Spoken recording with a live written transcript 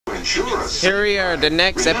Here we are, the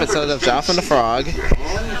next episode of Dolph and the Frog.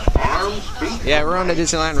 Yeah, we're on the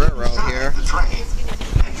Disneyland Railroad here.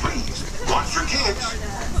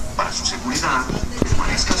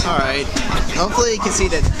 Alright, hopefully you can see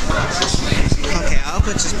that. Okay, I'll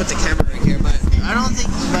just put the camera right here, but I don't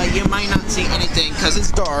think, but you might not see anything because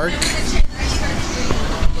it's dark.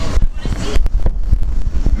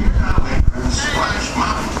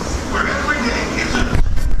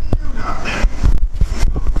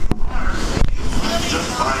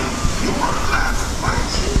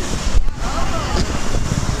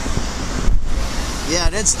 Yeah,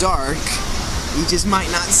 that's dark. You just might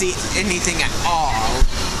not see anything at all.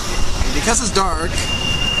 And because it's dark.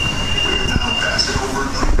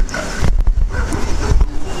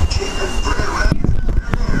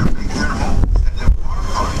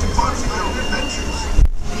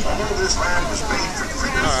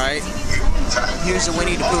 Alright. Here's the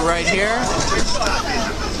Winnie the Pooh right here.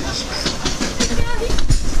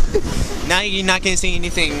 Now you're not going to see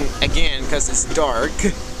anything again because it's dark.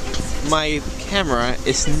 My camera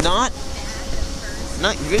is not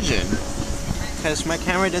night vision because my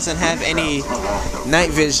camera doesn't have any night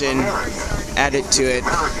vision added to it.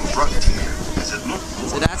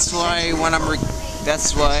 So that's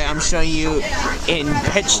why I'm showing you in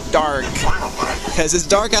pitch dark because it's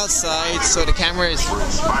dark outside, so the camera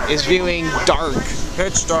is viewing dark,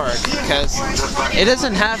 pitch dark, because it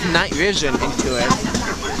doesn't have night vision into it.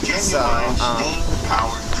 So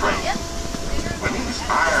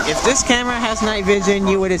if this camera has night vision,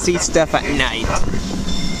 you would see stuff at night.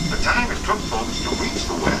 The time it took folks to reach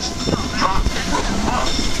the West dropped from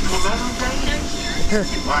months to a matter of days.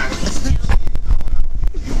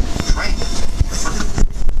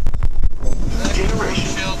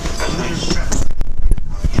 Generation as they set.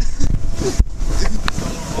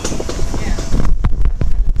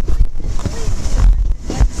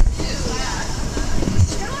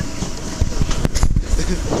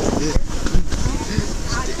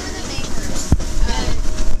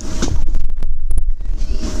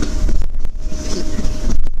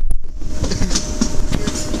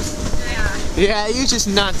 Yeah, you just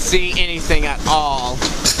not see anything at all.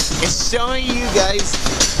 It's showing you guys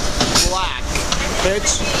black,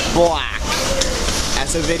 pitch black.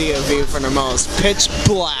 That's a video view for the most. Pitch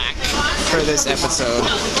black for this episode.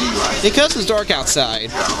 Because it's dark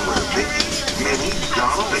outside.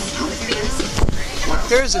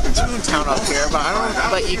 There's a Toontown up here,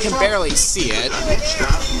 but you can barely see it.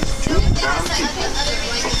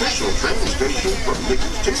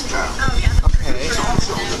 Okay. It's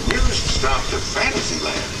also the nearest stop to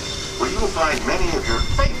Fantasyland, where you'll find many of your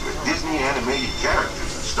favorite Disney animated characters and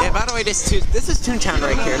stories. Yeah, by the way, this is Toontown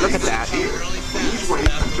right here. Look at that. Please wait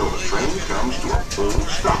until the train comes to a full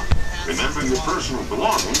stop. Remember your personal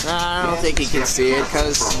belongings. I don't think you can see it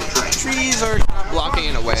because trees are blocking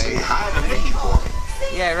it away.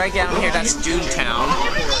 Yeah, right down here, that's Toontown.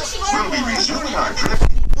 We'll be resuming our trip.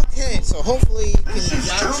 Okay, so hopefully you can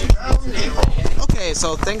see. Okay,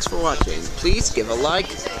 so thanks for watching. Please give a like,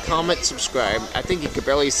 comment, subscribe. I think you can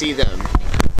barely see them.